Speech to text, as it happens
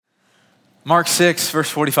Mark 6, verse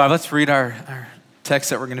 45. Let's read our text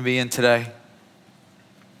that we're going to be in today.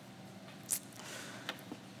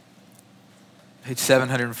 Page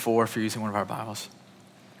 704 if you're using one of our Bibles.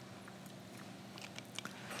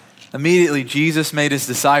 Immediately, Jesus made his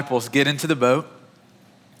disciples get into the boat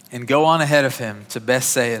and go on ahead of him to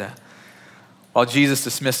Bethsaida, while Jesus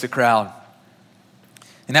dismissed the crowd.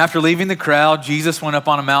 And after leaving the crowd, Jesus went up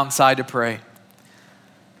on a mountainside to pray.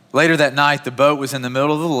 Later that night, the boat was in the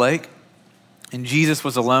middle of the lake, and Jesus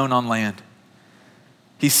was alone on land.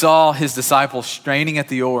 He saw his disciples straining at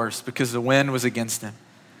the oars because the wind was against them.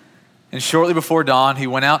 And shortly before dawn, he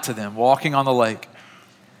went out to them, walking on the lake.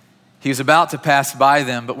 He was about to pass by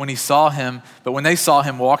them, but when they saw him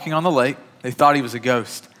walking on the lake, they thought he was a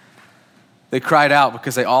ghost. They cried out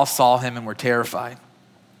because they all saw him and were terrified.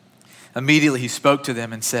 Immediately he spoke to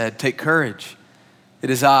them and said, "Take courage, it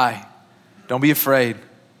is I. Don't be afraid."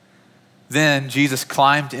 Then Jesus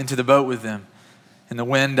climbed into the boat with them, and the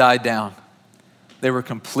wind died down. They were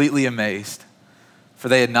completely amazed, for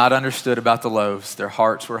they had not understood about the loaves. Their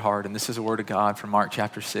hearts were hard. And this is a word of God from Mark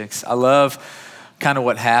chapter 6. I love kind of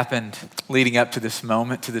what happened leading up to this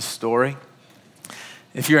moment, to this story.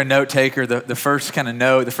 If you're a note taker, the first kind of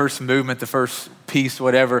note, the first movement, the first piece,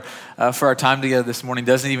 whatever, for our time together this morning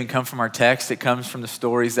doesn't even come from our text. It comes from the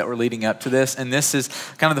stories that were leading up to this. And this is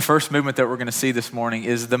kind of the first movement that we're going to see this morning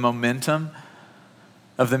is the momentum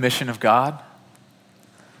of the mission of God.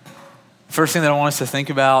 First thing that I want us to think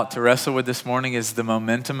about, to wrestle with this morning, is the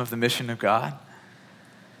momentum of the mission of God.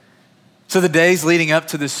 So the days leading up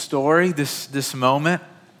to this story, this moment,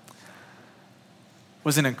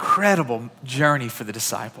 was an incredible journey for the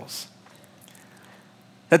disciples.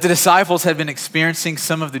 That the disciples had been experiencing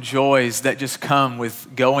some of the joys that just come with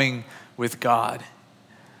going with God.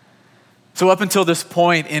 So up until this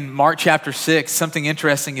point in Mark chapter 6, something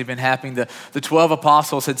interesting had been happening. The 12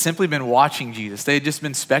 apostles had simply been watching Jesus. They had just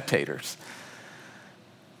been spectators.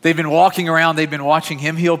 They'd been walking around. They'd been watching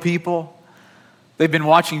him heal people. They've been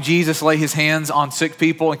watching Jesus lay his hands on sick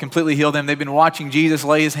people and completely heal them. They've been watching Jesus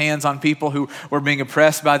lay his hands on people who were being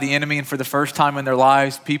oppressed by the enemy. And for the first time in their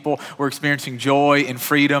lives, people were experiencing joy and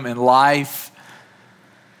freedom and life.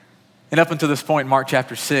 And up until this point in Mark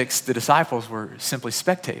chapter 6, the disciples were simply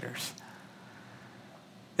spectators.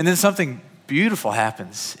 And then something beautiful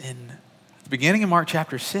happens in the beginning of Mark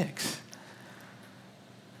chapter 6.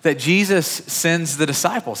 That Jesus sends the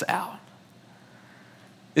disciples out.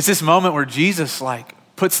 It's this moment where Jesus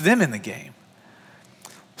puts them in the game.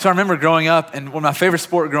 So I remember growing up, and one of my favorite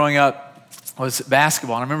sport growing up was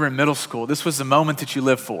basketball. And I remember in middle school, this was the moment that you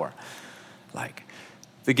live for.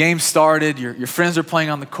 The game started, your friends are playing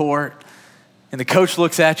on the court, and the coach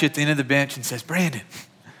looks at you at the end of the bench and says, "Brandon,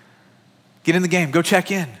 get in the game, go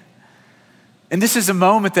check in." And this is a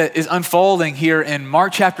moment that is unfolding here in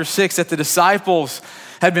Mark chapter 6 that the disciples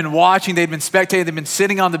had been watching, they'd been spectating, they'd been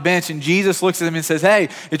sitting on the bench, and Jesus looks at them and says, "Hey,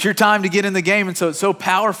 it's your time to get in the game." And so it's so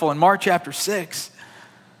powerful in Mark chapter 6.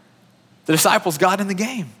 The disciples got in the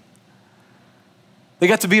game. They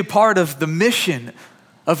got to be a part of the mission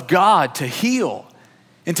of God to heal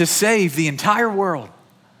and to save the entire world.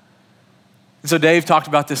 And so Dave talked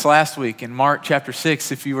about this last week in Mark chapter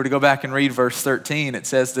 6. If you were to go back and read verse 13, it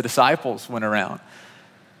says the disciples went around.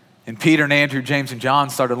 And Peter and Andrew, James and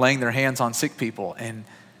John started laying their hands on sick people, and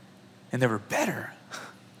they were better.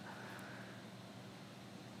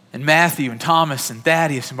 And Matthew and Thomas and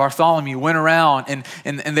Thaddeus and Bartholomew went around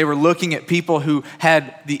and they were looking at people who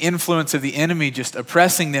had the influence of the enemy just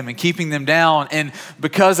oppressing them and keeping them down. And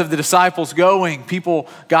because of the disciples going, people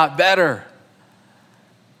got better.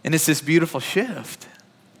 And it's this beautiful shift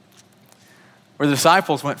where the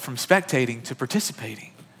disciples went from spectating to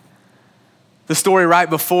participating. The story right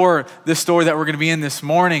before this story that we're going to be in this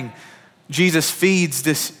morning, Jesus feeds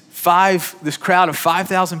this crowd of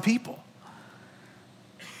 5,000 people.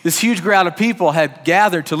 This huge crowd of people had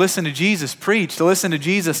gathered to listen to Jesus preach, to listen to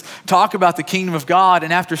Jesus talk about the kingdom of God.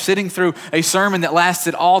 And after sitting through a sermon that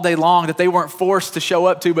lasted all day long, that they weren't forced to show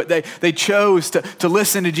up to, but they chose to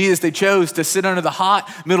listen to Jesus. They chose to sit under the hot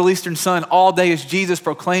Middle Eastern sun all day as Jesus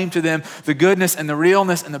proclaimed to them the goodness and the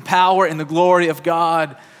realness and the power and the glory of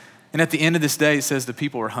God. And at the end of this day, it says the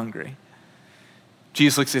people were hungry.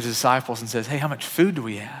 Jesus looks at his disciples and says, "Hey, how much food do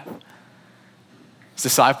we have?" His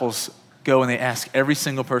disciples go and they ask every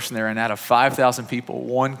single person there, and out of 5,000 people,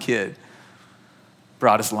 one kid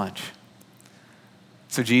brought his lunch.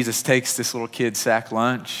 So Jesus takes this little kid's sack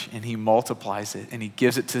lunch and he multiplies it and he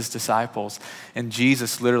gives it to his disciples, and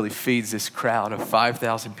Jesus literally feeds this crowd of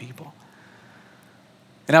 5,000 people.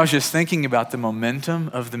 And I was just thinking about the momentum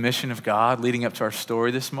of the mission of God leading up to our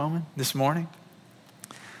story this morning.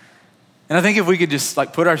 And I think if we could just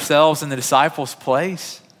like put ourselves in the disciples'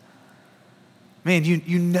 place, man,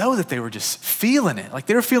 you know that they were just feeling it. Like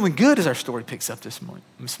they were feeling good as our story picks up this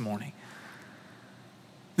morning.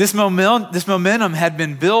 This momentum had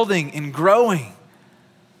been building and growing.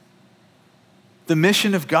 The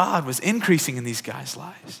mission of God was increasing in these guys'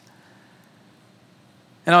 lives.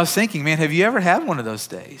 And I was thinking, man, have you ever had one of those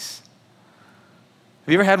days?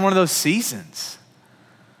 Have you ever had one of those seasons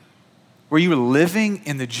where you were living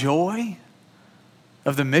in the joy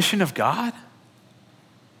of the mission of God?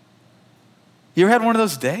 You ever had one of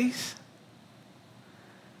those days?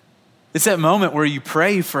 It's that moment where you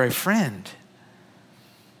pray for a friend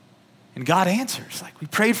and God answers. Like we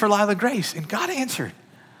prayed for Lila Grace and God answered.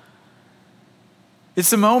 It's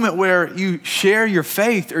the moment where you share your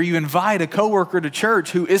faith or you invite a coworker to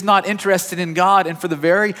church who is not interested in God, and for the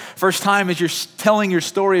very first time as you're telling your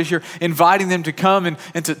story, as you're inviting them to come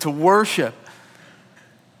and to worship,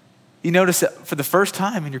 you notice that for the first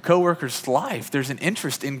time in your coworker's life, there's an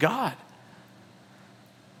interest in God.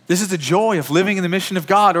 This is the joy of living in the mission of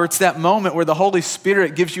God. Or it's that moment where the Holy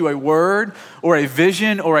Spirit gives you a word or a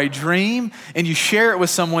vision or a dream and you share it with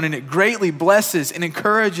someone and it greatly blesses and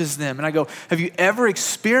encourages them. And I go, have you ever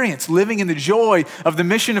experienced living in the joy of the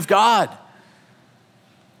mission of God?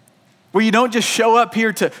 Where you don't just show up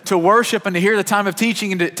here to worship and to hear the time of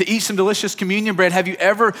teaching and to eat some delicious communion bread. Have you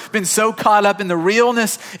ever been so caught up in the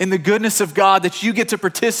realness and the goodness of God that you get to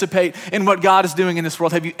participate in what God is doing in this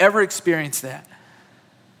world? Have you ever experienced that?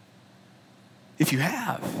 If you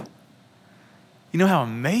have, you know how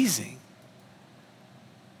amazing,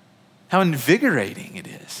 how invigorating it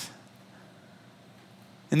is.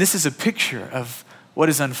 And this is a picture of what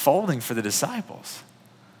is unfolding for the disciples.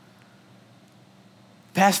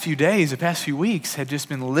 The past few days, the past few weeks had just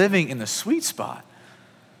been living in the sweet spot.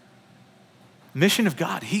 Mission of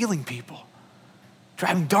God, healing people,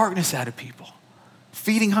 driving darkness out of people,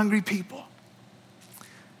 feeding hungry people.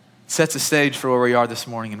 Sets a stage for where we are this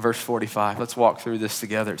morning in verse 45. Let's walk through this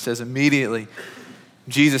together. It says, immediately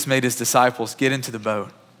Jesus made his disciples get into the boat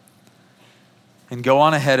and go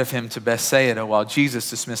on ahead of him to Bethsaida while Jesus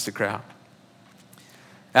dismissed the crowd.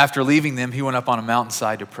 After leaving them, he went up on a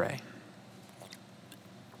mountainside to pray.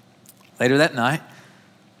 Later that night,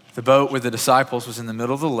 the boat with the disciples was in the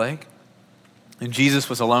middle of the lake, and Jesus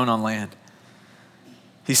was alone on land.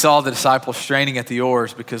 He saw the disciples straining at the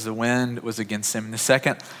oars because the wind was against them. And the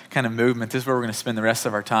second kind of movement, this is where we're going to spend the rest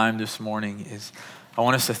of our time this morning, is I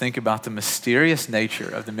want us to think about the mysterious nature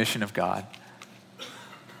of the mission of God.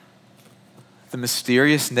 The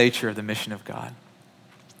mysterious nature of the mission of God.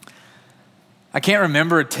 I can't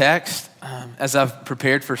remember a text as I've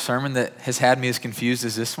prepared for a sermon that has had me as confused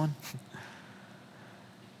as this one.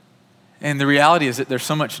 And the reality is that there's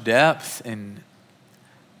so much depth and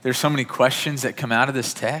there's so many questions that come out of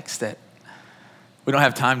this text that we don't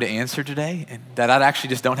have time to answer today and that I actually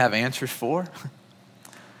just don't have answers for.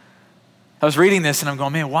 I was reading this and I'm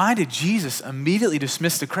going, man, why did Jesus immediately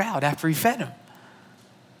dismiss the crowd after he fed them?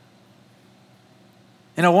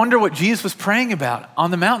 And I wonder what Jesus was praying about on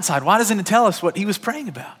the mountainside. Why doesn't it tell us what he was praying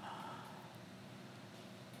about?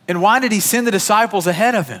 And why did he send the disciples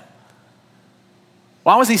ahead of him?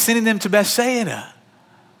 Why was he sending them to Bethsaida?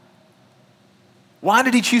 Why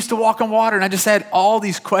did he choose to walk on water? And I just had all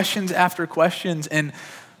these questions after questions. And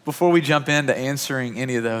before we jump into answering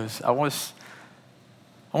any of those, I want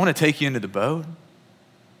to take you into the boat.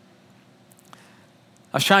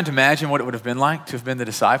 I was trying to imagine what it would have been like to have been the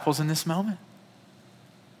disciples in this moment.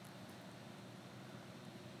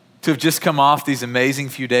 To have just come off these amazing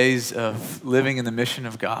few days of living in the mission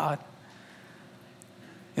of God.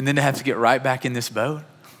 And then to have to get right back in this boat.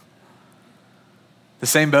 The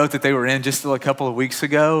same boat that they were in just a couple of weeks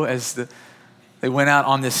ago as they went out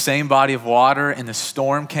on this same body of water and the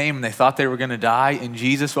storm came and they thought they were going to die. And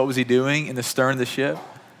Jesus, what was he doing in the stern of the ship?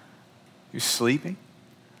 He was sleeping.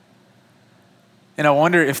 And I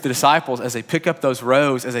wonder if the disciples, as they pick up those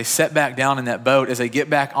rows, as they set back down in that boat, as they get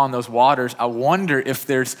back on those waters, I wonder if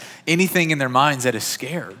there's anything in their minds that is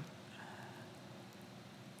scared.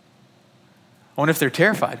 I wonder if they're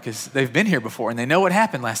terrified because they've been here before and they know what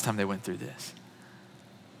happened last time they went through this.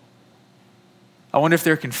 I wonder if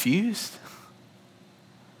they're confused.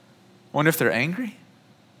 I wonder if they're angry.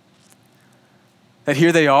 That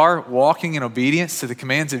here they are walking in obedience to the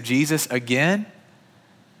commands of Jesus again.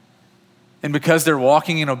 And because they're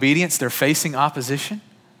walking in obedience, they're facing opposition.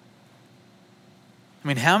 I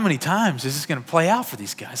mean, how many times is this going to play out for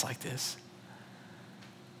these guys like this?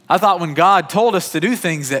 I thought when God told us to do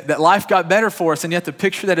things that life got better for us, and yet the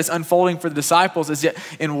picture that is unfolding for the disciples is yet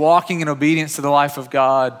in walking in obedience to the life of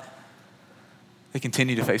God, they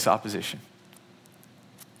continue to face opposition.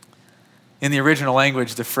 In the original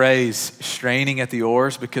language, the phrase straining at the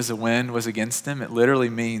oars because the wind was against them, it literally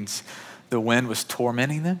means the wind was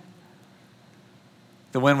tormenting them.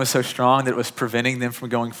 The wind was so strong that it was preventing them from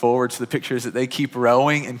going forward. So the picture is that they keep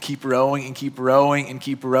rowing and keep rowing and keep rowing and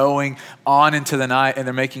keep rowing on into the night, and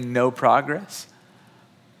they're making no progress.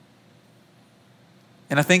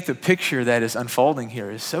 And I think the picture that is unfolding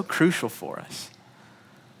here is so crucial for us.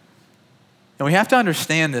 And we have to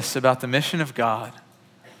understand this about the mission of God.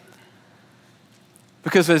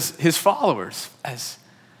 Because as his followers, as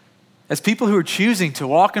people who are choosing to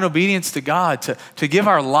walk in obedience to God, to give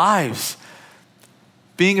our lives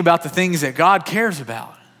being about the things that God cares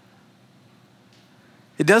about,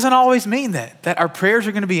 it doesn't always mean that our prayers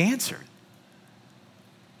are going to be answered.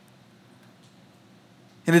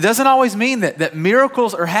 And it doesn't always mean that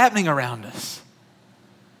miracles are happening around us.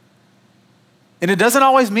 And it doesn't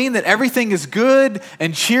always mean that everything is good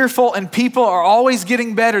and cheerful and people are always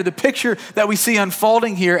getting better. The picture that we see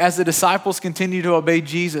unfolding here as the disciples continue to obey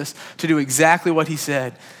Jesus to do exactly what he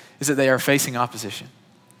said is that they are facing opposition.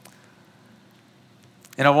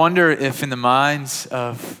 And I wonder if in the minds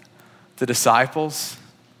of the disciples,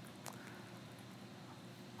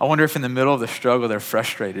 I wonder if in the middle of the struggle they're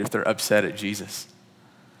frustrated, if they're upset at Jesus.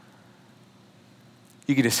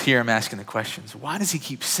 You could just hear him asking the questions. Why does he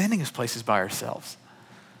keep sending us places by ourselves?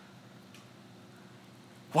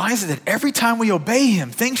 Why is it that every time we obey him,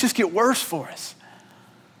 things just get worse for us?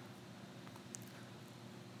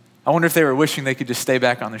 I wonder if they were wishing they could just stay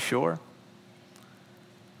back on the shore.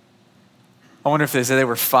 I wonder if as they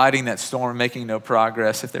were fighting that storm, making no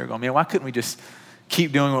progress, if they were going, man, why couldn't we just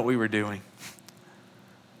keep doing what we were doing?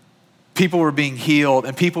 People were being healed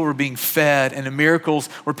and people were being fed and the miracles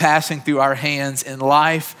were passing through our hands and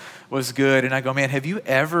life was good. And I go, man, have you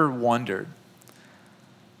ever wondered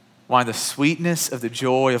why the sweetness of the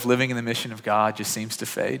joy of living in the mission of God just seems to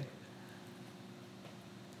fade?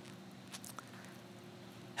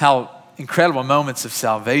 How incredible moments of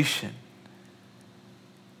salvation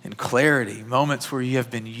and clarity, moments where you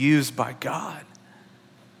have been used by God,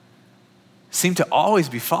 seem to always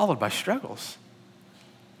be followed by struggles.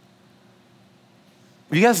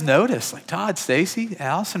 Have you guys noticed, like Todd, Stacy,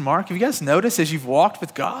 Allison, Mark, have you guys noticed as you've walked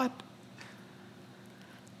with God?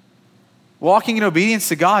 Walking in obedience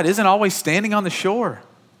to God isn't always standing on the shore,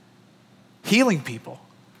 healing people,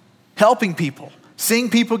 helping people, seeing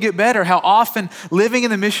people get better. How often living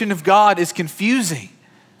in the mission of God is confusing.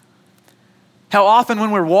 How often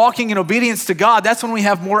when we're walking in obedience to God, that's when we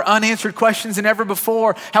have more unanswered questions than ever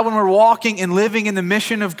before. How when we're walking and living in the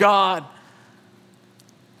mission of God,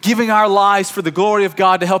 giving our lives for the glory of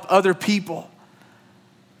God to help other people,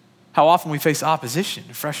 how often we face opposition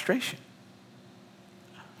and frustration.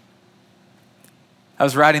 I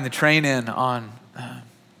was riding the train in on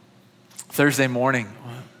Thursday morning.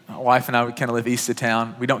 My wife and I, we kind of live east of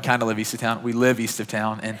town. We don't kind of live east of town. We live east of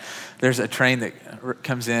town. And there's a train that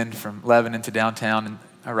comes in from Lebanon to downtown. And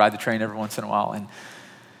I ride the train every once in a while.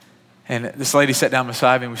 And this lady sat down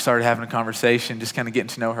beside me and we started having a conversation, just kind of getting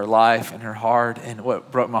to know her life and her heart. And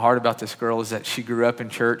what broke my heart about this girl is that she grew up in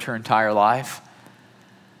church her entire life.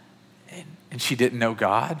 And she didn't know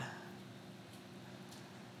God.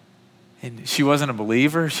 And she wasn't a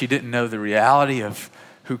believer. She didn't know the reality of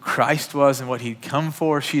who Christ was and what he'd come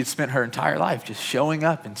for. She had spent her entire life just showing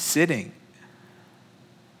up and sitting,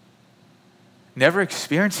 never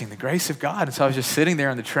experiencing the grace of God. And so I was just sitting there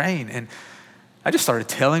on the train and I just started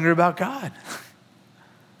telling her about God. I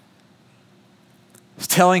was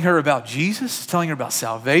telling her about Jesus, telling her about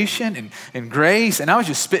salvation and grace. And I was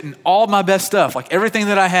just spitting all my best stuff, like everything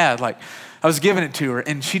that I had, like I was giving it to her.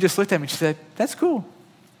 And she just looked at me and she said, that's cool.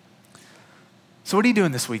 So what are you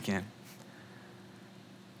doing this weekend?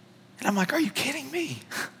 And I'm like, are you kidding me?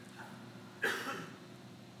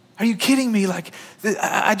 Are you kidding me? Like,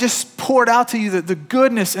 I just poured out to you the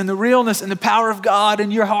goodness and the realness and the power of God in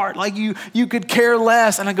your heart. Like you could care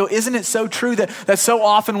less. And I go, isn't it so true that so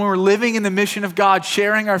often when we're living in the mission of God,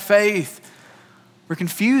 sharing our faith, we're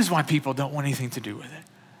confused why people don't want anything to do with it.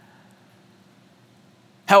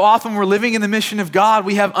 How often we're living in the mission of God,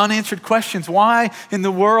 we have unanswered questions. Why in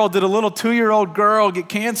the world did a little 2-year-old girl get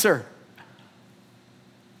cancer?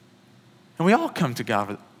 And we all come to God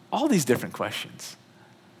with all these different questions.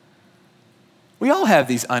 We all have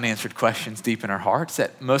these unanswered questions deep in our hearts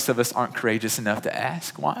that most of us aren't courageous enough to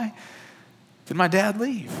ask. Why did my dad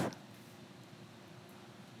leave?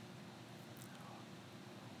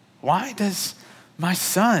 Why does my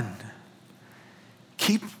son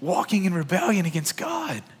keep walking in rebellion against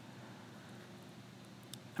God?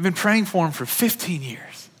 I've been praying for him for 15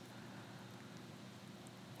 years.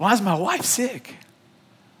 Why is my wife sick?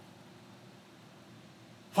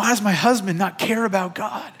 Why does my husband not care about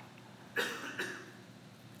God?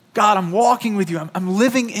 God, I'm walking with you. I'm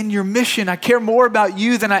living in your mission. I care more about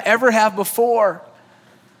you than I ever have before.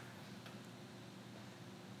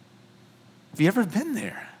 Have you ever been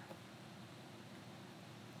there?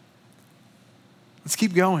 Let's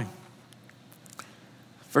keep going.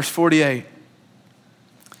 Verse 48.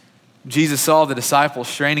 Jesus saw the disciples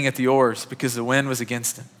straining at the oars because the wind was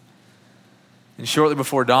against them. And shortly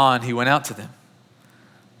before dawn, he went out to them,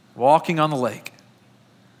 walking on the lake.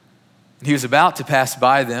 And he was about to pass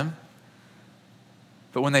by them,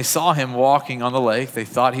 but when they saw him walking on the lake, they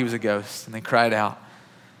thought he was a ghost, and they cried out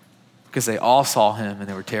because they all saw him and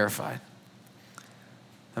they were terrified.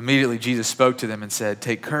 Immediately, Jesus spoke to them and said,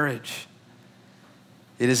 "Take courage.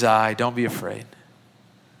 It is I. Don't be afraid."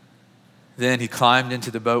 Then he climbed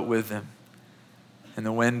into the boat with them, and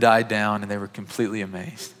the wind died down, and they were completely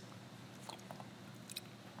amazed.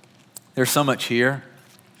 There's so much here.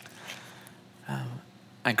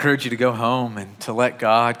 I encourage you to go home and to let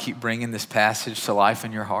God keep bringing this passage to life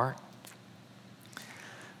in your heart.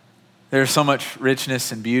 There's so much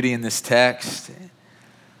richness and beauty in this text.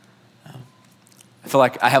 I feel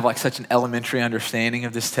like I have such an elementary understanding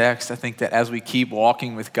of this text. I think that as we keep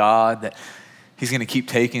walking with God, that he's going to keep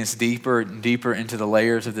taking us deeper and deeper into the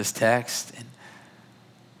layers of this text. And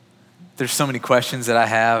there's so many questions that I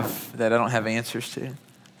have that I don't have answers to.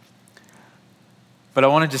 But I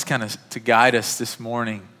want to just kind of to guide us this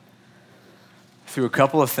morning through a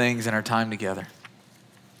couple of things in our time together.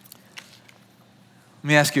 Let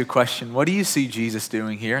me ask you a question. What do you see Jesus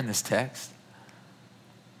doing here in this text?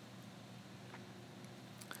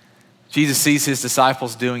 Jesus sees his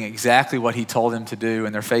disciples doing exactly what he told them to do,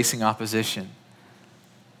 and they're facing opposition.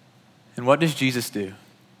 And what does Jesus do?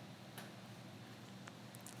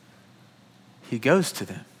 He goes to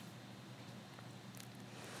them.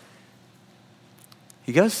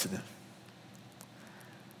 He goes to them.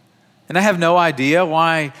 And I have no idea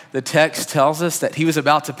why the text tells us that he was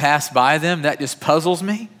about to pass by them. That just puzzles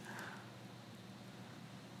me.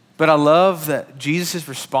 But I love that Jesus'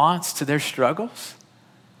 response to their struggles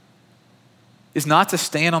is not to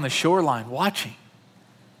stand on the shoreline watching,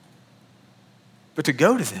 but to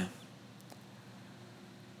go to them.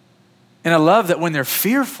 And I love that when they're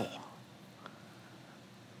fearful,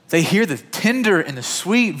 they hear the tender and the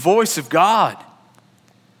sweet voice of God.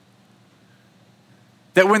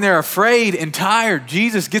 That when they're afraid and tired,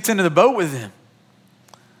 Jesus gets into the boat with them.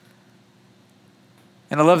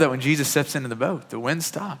 And I love that when Jesus steps into the boat, the wind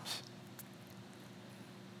stops.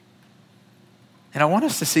 And I want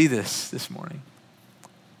us to see this morning.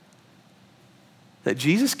 That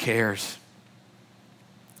Jesus cares.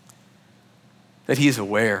 That he is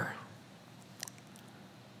aware.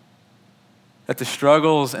 That the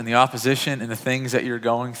struggles and the opposition and the things that you're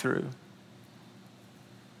going through,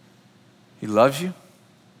 he loves you.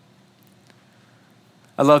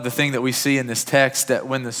 I love the thing that we see in this text, that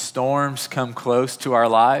when the storms come close to our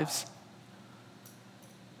lives,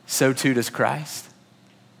 so too does Christ.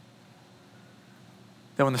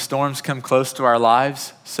 That when the storms come close to our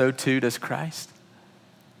lives, so too does Christ.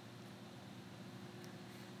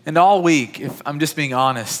 And all week, if I'm just being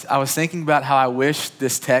honest, I was thinking about how I wish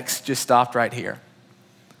this text just stopped right here.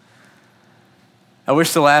 I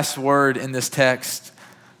wish the last word in this text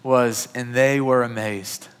was, "and they were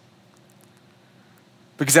amazed."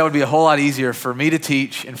 Because that would be a whole lot easier for me to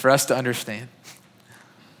teach and for us to understand.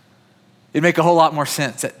 It'd make a whole lot more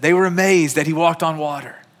sense that they were amazed that he walked on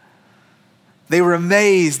water. They were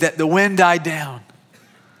amazed that the wind died down.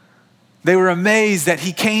 They were amazed that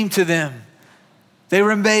he came to them. They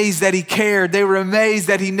were amazed that he cared. They were amazed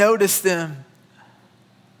that he noticed them.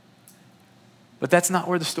 But that's not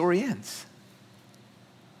where the story ends.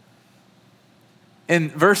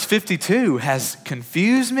 And verse 52 has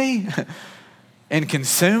confused me and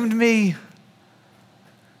consumed me.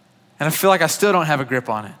 And I feel like I still don't have a grip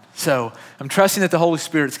on it. So I'm trusting that the Holy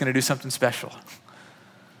Spirit's going to do something special,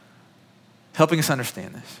 helping us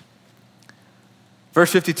understand this.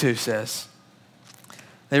 Verse 52 says,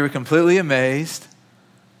 "They were completely amazed,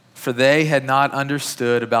 for they had not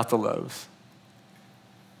understood about the loaves.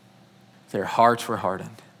 Their hearts were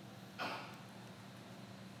hardened."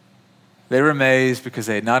 They were amazed because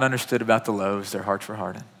they had not understood about the loaves. Their hearts were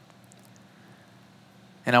hardened.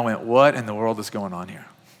 And I went, what in the world is going on here?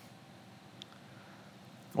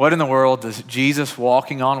 What in the world does Jesus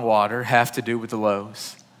walking on water have to do with the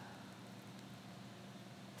loaves?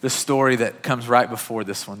 The story that comes right before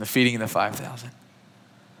this one, the feeding of the 5,000.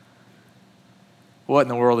 What in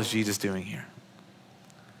the world is Jesus doing here?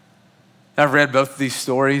 I've read both of these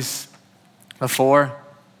stories before,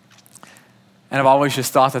 And I've always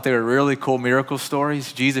just thought that they were really cool miracle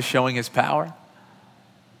stories, Jesus showing his power.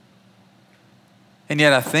 And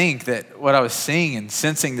yet I think that what I was seeing and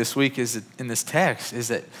sensing this week is in this text is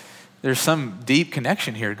that there's some deep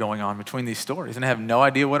connection here going on between these stories, and I have no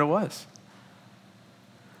idea what it was.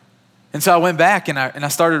 And so I went back and I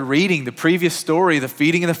started reading the previous story, the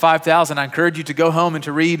feeding of the 5,000. I encourage you to go home and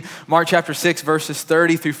to read Mark chapter 6, verses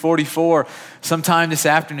 30 through 44 sometime this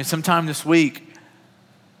afternoon, sometime this week.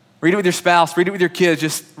 Read it with your spouse, read it with your kids,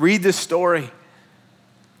 just read this story.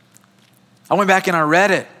 I went back and I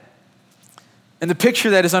read it. And the picture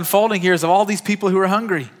that is unfolding here is of all these people who are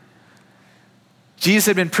hungry. Jesus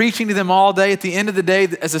had been preaching to them all day. At the end of the day,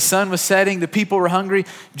 as the sun was setting, the people were hungry.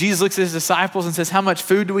 Jesus looks at his disciples and says, how much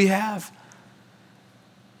food do we have?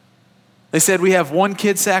 They said, we have 1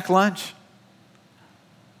 kid sack lunch.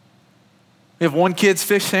 We have 1 kid's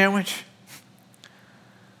fish sandwich.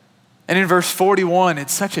 And in verse 41,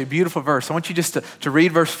 it's such a beautiful verse. I want you just to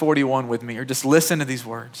read verse 41 with me, or just listen to these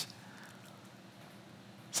words.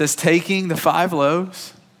 It says, taking the 5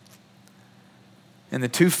 loaves and the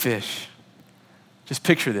 2 fish. Just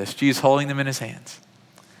picture this, Jesus holding them in his hands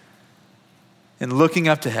and looking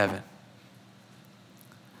up to heaven.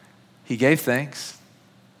 He gave thanks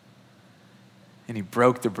and he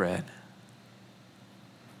broke the bread.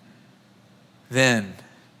 Then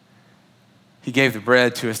he gave the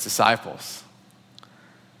bread to his disciples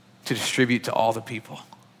to distribute to all the people.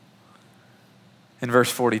 And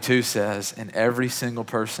verse 42 says, and every single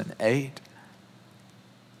person ate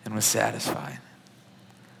and was satisfied.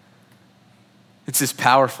 It's this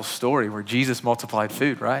powerful story where Jesus multiplied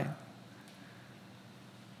food, right?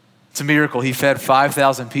 It's a miracle. He fed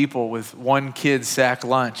 5,000 people with 1 kid's sack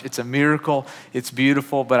lunch. It's a miracle. It's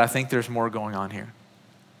beautiful, but I think there's more going on here.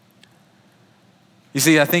 You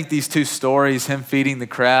see, I think these 2 stories, him feeding the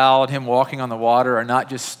crowd, him walking on the water, are not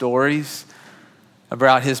just stories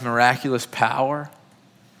about his miraculous power.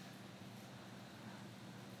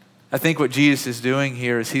 I think what Jesus is doing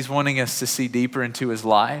here is he's wanting us to see deeper into his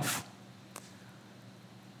life.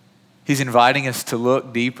 He's inviting us to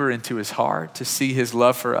look deeper into his heart, to see his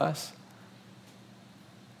love for us.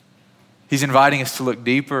 He's inviting us to look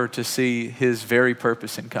deeper to see his very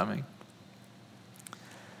purpose in coming.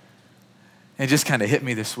 And it just kind of hit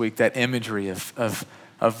me this week, that imagery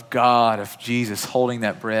of God, of Jesus holding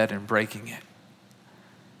that bread and breaking it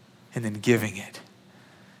and then giving it.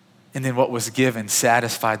 And then what was given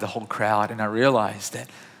satisfied the whole crowd. And I realized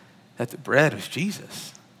that the bread was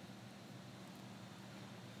Jesus.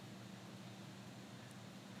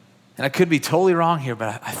 And I could be totally wrong here,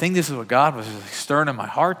 but I think this is what God was stirring in my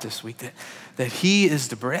heart this week, that he is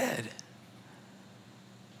the bread.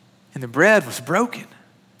 And the bread was broken.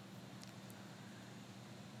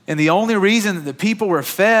 And the only reason that the people were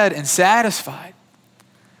fed and satisfied,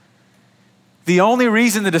 the only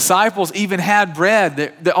reason the disciples even had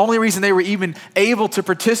bread, the only reason they were even able to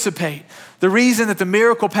participate, the reason that the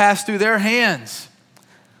miracle passed through their hands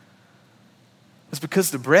was because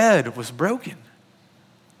the bread was broken.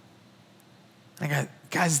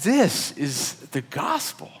 Guys, this is the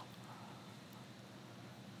gospel.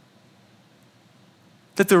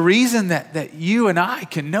 That the reason that you and I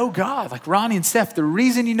can know God, like Ronnie and Steph, the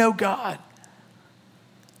reason you know God,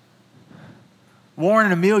 Warren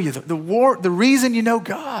and Amelia, the reason you know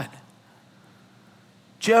God,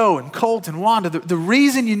 Joe and Colt and Wanda, the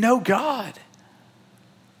reason you know God,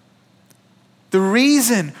 the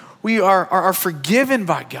reason we are forgiven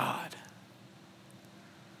by God,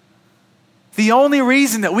 the only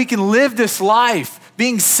reason that we can live this life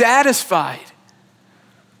being satisfied,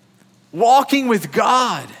 walking with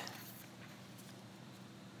God,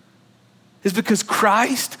 is because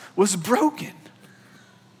Christ was broken.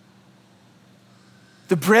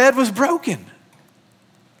 The bread was broken.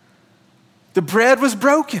 The bread was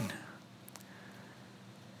broken.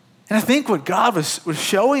 And I think what God was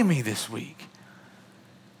showing me this week,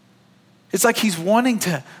 it's like he's wanting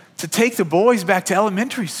to take the boys back to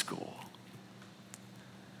elementary school.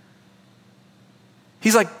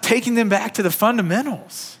 He's like taking them back to the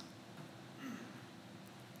fundamentals.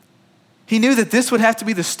 He knew that this would have to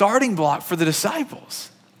be the starting block for the disciples.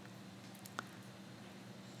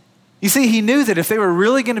 You see, he knew that if they were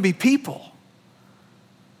really going to be people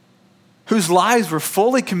whose lives were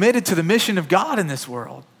fully committed to the mission of God in this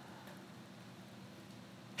world,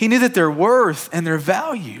 he knew that their worth and their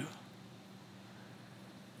value,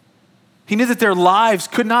 he knew that their lives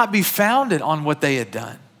could not be founded on what they had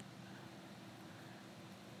done.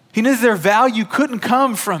 He knew that their value couldn't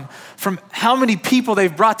come from how many people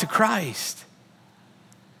they've brought to Christ.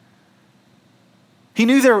 He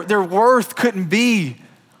knew their worth couldn't be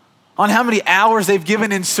on how many hours they've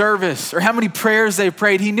given in service or how many prayers they've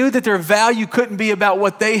prayed. He knew that their value couldn't be about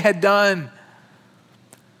what they had done.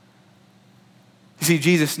 You see,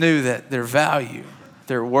 Jesus knew that their value,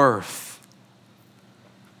 their worth,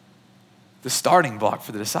 the starting block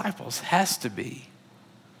for the disciples has to be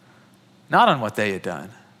not on what they had done,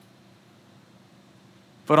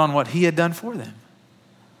 but on what he had done for them.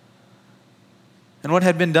 And what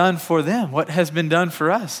had been done for them, what has been done for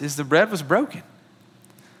us, is the bread was broken.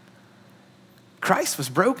 Christ was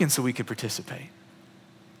broken so we could participate.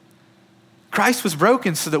 Christ was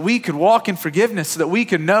broken so that we could walk in forgiveness, so that we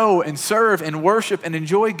could know and serve and worship and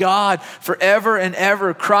enjoy God forever and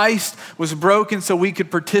ever. Christ was broken so we could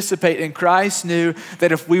participate. And Christ knew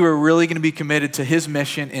that if we were really going to be committed to his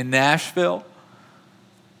mission in Nashville,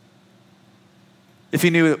 if he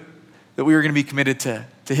knew that we were going to be committed to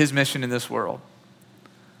his mission in this world,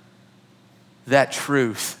 that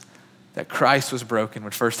truth that Christ was broken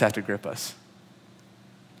would first have to grip us.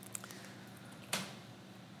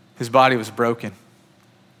 His body was broken,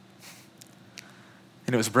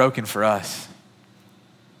 and it was broken for us.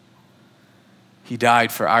 He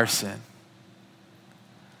died for our sin.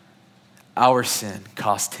 Our sin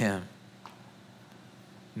cost him,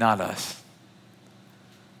 not us.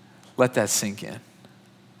 Let that sink in.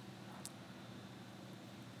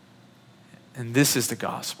 And this is the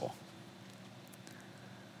gospel.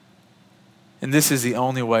 And this is the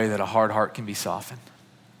only way that a hard heart can be softened.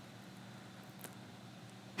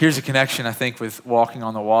 Here's a connection, I think, with walking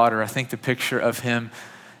on the water. I think the picture of him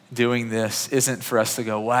doing this isn't for us to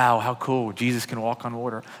go, wow, how cool, Jesus can walk on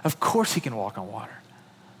water. Of course he can walk on water.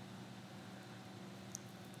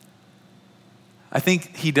 I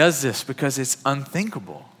think he does this because it's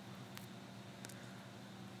unthinkable.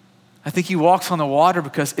 I think he walks on the water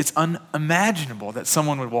because it's unimaginable that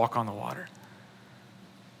someone would walk on the water.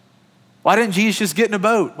 Why didn't Jesus just get in a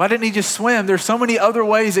boat? Why didn't he just swim? There's so many other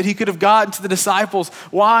ways that he could have gotten to the disciples.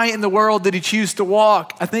 Why in the world did he choose to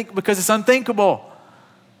walk? I think because it's unthinkable.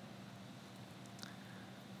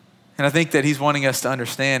 And I think that he's wanting us to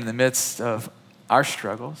understand in the midst of our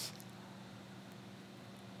struggles,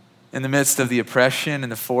 in the midst of the oppression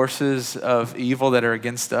and the forces of evil that are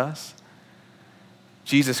against us,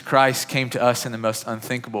 Jesus Christ came to us in the most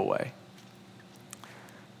unthinkable way.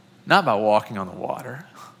 Not by walking on the water,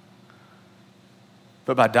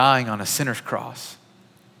 but by dying on a sinner's cross.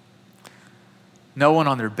 No one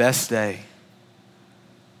on their best day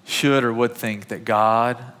should or would think that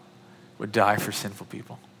God would die for sinful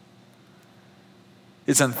people.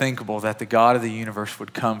 It's unthinkable that the God of the universe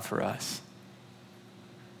would come for us.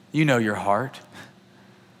 You know your heart.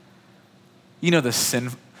 You know the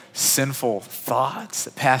sinful thoughts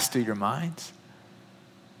that pass through your minds.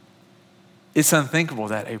 It's unthinkable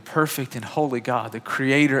that a perfect and holy God, the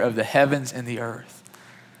creator of the heavens and the earth,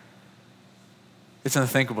 it's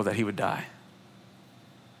unthinkable that he would die.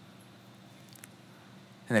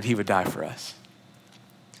 And that he would die for us.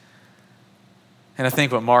 And I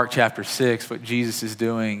think what Mark chapter 6, what Jesus is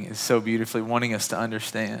doing is so beautifully wanting us to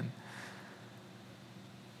understand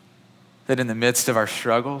that in the midst of our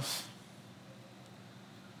struggles,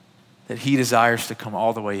 that he desires to come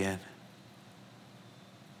all the way in.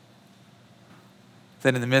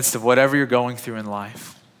 That in the midst of whatever you're going through in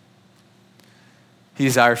life, he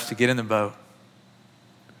desires to get in the boat.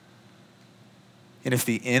 And if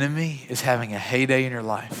the enemy is having a heyday in your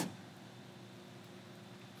life,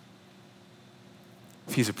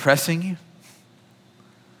 if he's oppressing you,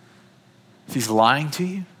 if he's lying to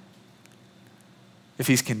you, if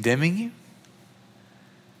he's condemning you,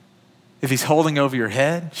 if he's holding over your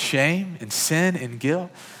head shame and sin and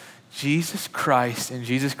guilt, Jesus Christ and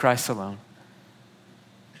Jesus Christ alone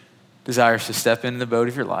desires to step into the boat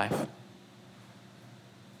of your life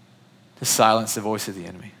to silence the voice of the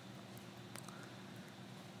enemy.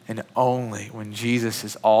 And only when Jesus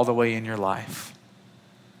is all the way in your life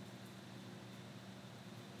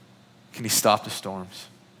can he stop the storms.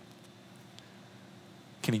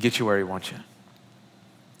 Can he get you where he wants you?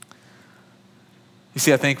 You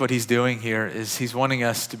see, I think what he's doing here is he's wanting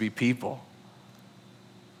us to be people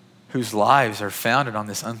whose lives are founded on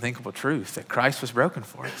this unthinkable truth that Christ was broken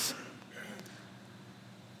for us.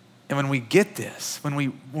 And when we get this, when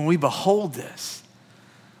we behold this,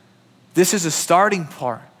 this is a starting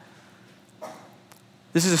part.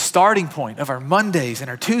 This is a starting point of our Mondays and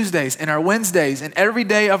our Tuesdays and our Wednesdays and every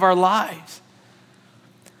day of our lives.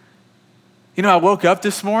 You know, I woke up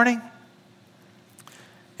this morning,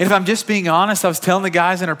 and if I'm just being honest, I was telling the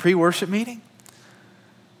guys in our pre-worship meeting,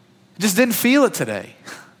 I just didn't feel it today.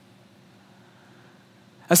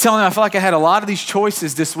 I was telling them I felt like I had a lot of these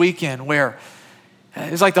choices this weekend where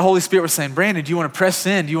It's like the Holy Spirit was saying, Brandon, do you want to press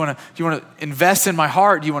in? Do you want to invest in my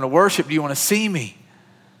heart? Do you want to worship? Do you want to see me?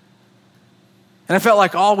 And I felt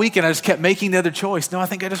like all weekend I just kept making the other choice. No, I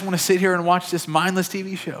think I just want to sit here and watch this mindless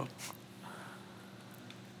TV show.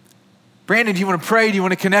 Brandon, do you want to pray? Do you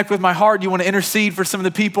want to connect with my heart? Do you want to intercede for some of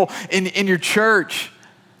the people in your church?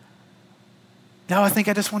 No, I think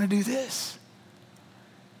I just want to do this.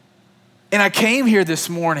 And I came here this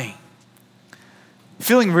morning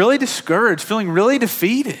feeling really discouraged, feeling really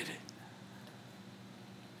defeated.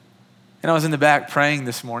 And I was in the back praying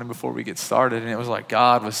this morning before we get started, and it was like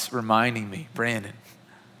God was reminding me, Brandon,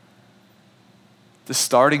 the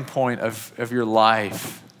starting point of your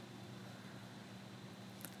life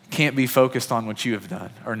can't be focused on what you have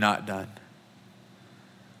done or not done.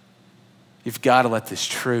 You've got to let this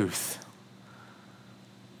truth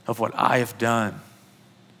of what I have done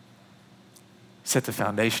set the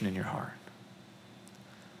foundation in your heart.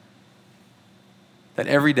 That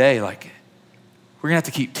every day, we're gonna have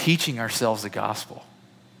to keep teaching ourselves the gospel.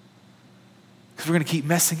 Because we're gonna keep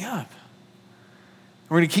messing up.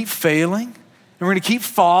 We're gonna keep failing, and we're gonna keep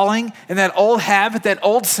falling, and that old habit, that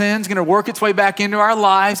old sin's gonna work its way back into our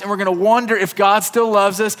lives, and we're gonna wonder if God still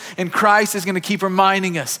loves us, and Christ is gonna keep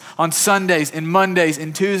reminding us on Sundays and Mondays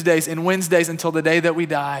and Tuesdays and Wednesdays until the day that we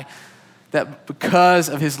die, that because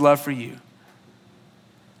of his love for you,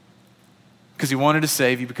 because he wanted to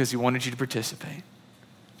save you, because he wanted you to participate,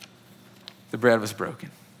 the bread was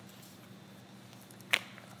broken.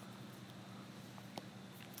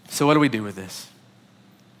 So what do we do with this?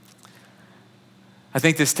 I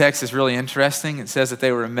think this text is really interesting. It says that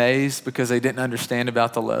they were amazed because they didn't understand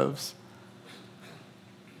about the loaves.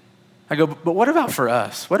 I go, but what about for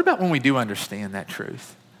us? What about when we do understand that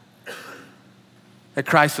truth? That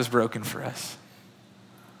Christ was broken for us.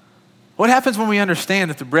 What happens when we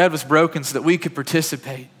understand that the bread was broken so that we could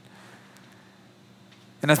participate?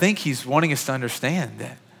 And I think he's wanting us to understand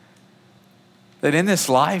that in this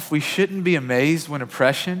life, we shouldn't be amazed when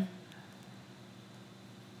oppression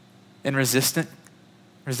and resistance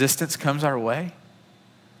comes our way.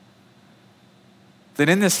 That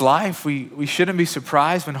in this life, we shouldn't be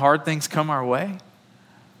surprised when hard things come our way.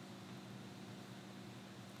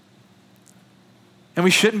 And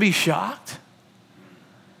we shouldn't be shocked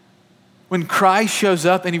when Christ shows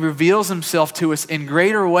up and he reveals himself to us in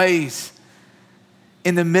greater ways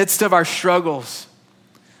in the midst of our struggles.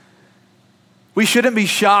 We shouldn't be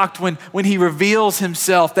shocked when he reveals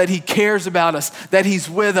himself, that he cares about us, that he's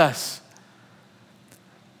with us.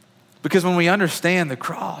 Because when we understand the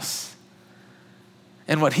cross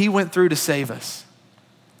and what he went through to save us,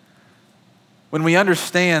 when we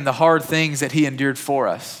understand the hard things that he endured for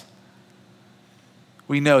us,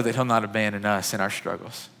 we know that he'll not abandon us in our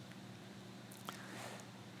struggles.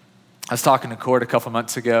 I was talking to Court a couple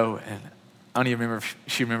months ago, and I don't even remember if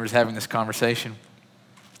she remembers having this conversation.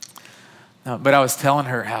 But I was telling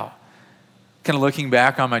her how, kind of looking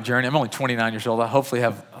back on my journey, I'm only 29 years old. I hopefully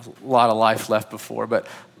have a lot of life left before, but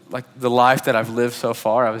like the life that I've lived so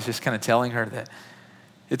far, I was just kind of telling her that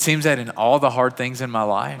it seems that in all the hard things in my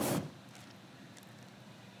life,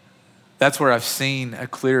 that's where I've seen a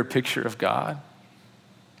clearer picture of God.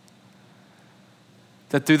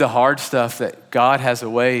 That through the hard stuff, that God has a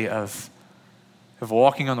way of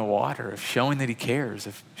walking on the water, of showing that he cares,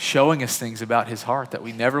 of showing us things about his heart that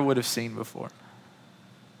we never would have seen before.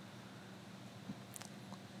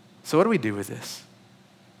 So what do we do with this?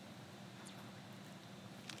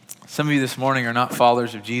 Some of you this morning are not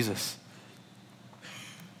followers of Jesus.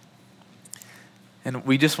 And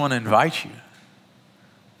we just want to invite you,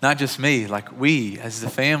 not just me, like we as the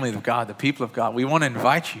family of God, the people of God, we want to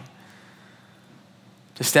invite you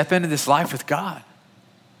to step into this life with God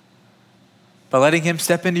by letting him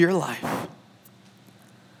step into your life.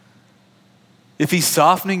 If he's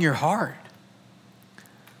softening your heart,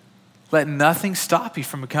 let nothing stop you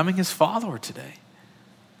from becoming his follower today.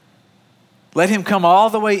 Let him come all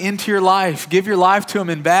the way into your life. Give your life to him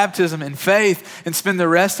in baptism and faith, and spend the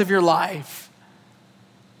rest of your life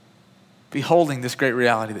beholding this great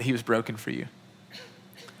reality that he was broken for you,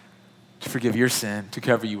 to forgive your sin, to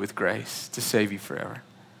cover you with grace, to save you forever.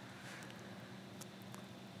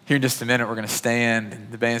 Here in just a minute, we're going to stand,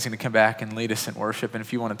 and the band's going to come back and lead us in worship. And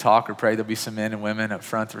if you want to talk or pray, there'll be some men and women up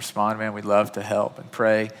front to respond. Man, we'd love to help and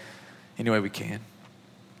pray any way we can.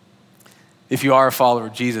 If you are a follower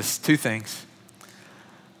of Jesus, two things. I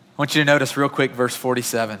want you to notice real quick verse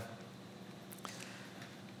 47. It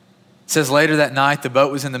says, later that night, the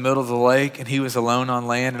boat was in the middle of the lake, and he was alone on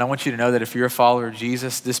land. And I want you to know that if you're a follower of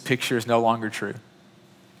Jesus, this picture is no longer true.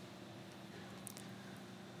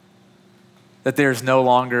 That there's no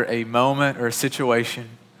longer a moment or a situation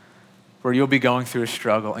where you'll be going through a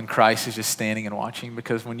struggle and Christ is just standing and watching,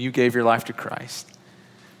 because when you gave your life to Christ,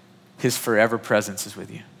 his forever presence is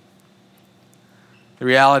with you. The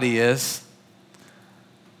reality is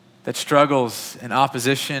that struggles and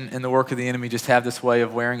opposition and the work of the enemy just have this way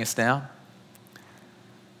of wearing us down.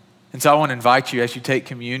 And so I want to invite you, as you take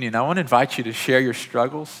communion, I want to invite you to share your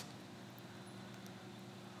struggles.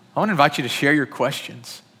 I want to invite you to share your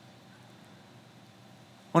questions.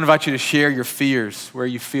 I want to invite you to share your fears, where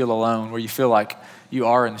you feel alone, where you feel like you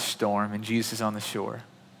are in the storm and Jesus is on the shore.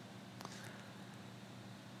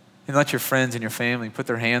 And let your friends and your family put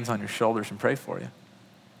their hands on your shoulders and pray for you.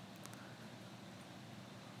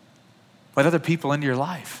 Let other people into your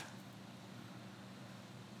life.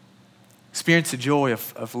 Experience the joy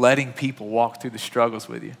of letting people walk through the struggles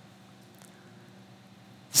with you.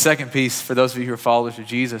 Second piece, for those of you who are followers of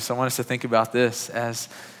Jesus, I want us to think about this as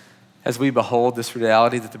we behold this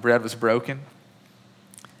reality that the bread was broken.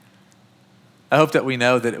 I hope that we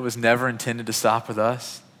know that it was never intended to stop with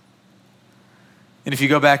us. And if you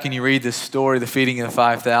go back and you read this story, the feeding of the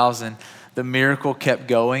 5,000, the miracle kept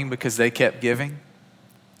going because they kept giving.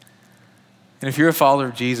 And if you're a follower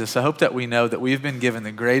of Jesus, I hope that we know that we've been given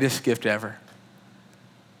the greatest gift ever.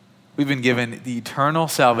 We've been given the eternal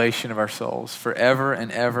salvation of our souls forever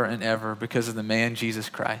and ever and ever because of the man Jesus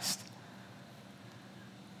Christ.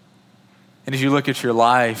 And as you look at your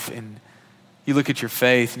life and you look at your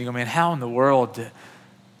faith and you go, man, how in the world,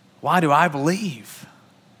 why do I believe?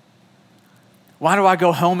 Why do I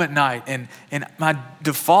go home at night and my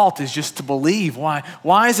default is just to believe? Why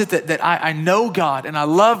is it that I know God and I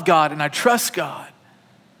love God and I trust God?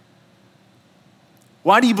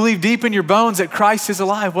 Why do you believe deep in your bones that Christ is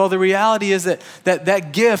alive? Well, the reality is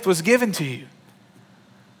that gift was given to you.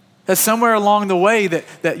 That somewhere along the way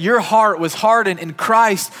that your heart was hardened in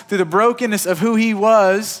Christ through the brokenness of who he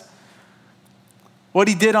was. What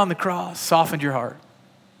he did on the cross softened your heart.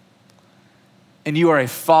 And you are a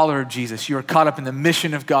follower of Jesus. You are caught up in the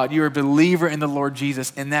mission of God. You are a believer in the Lord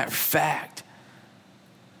Jesus. And that fact,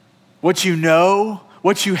 what you know,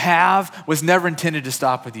 what you have, was never intended to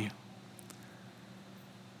stop with you.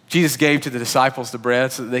 Jesus gave to the disciples the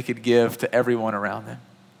bread so that they could give to everyone around them.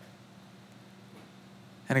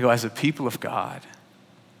 And I go, as a people of God,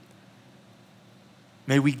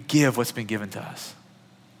 may we give what's been given to us.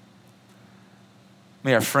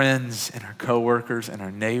 May our friends and our coworkers and our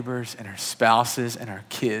neighbors and our spouses and our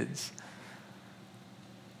kids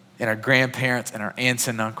and our grandparents and our aunts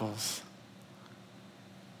and uncles,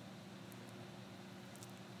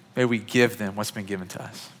 may we give them what's been given to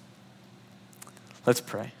us. Let's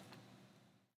pray.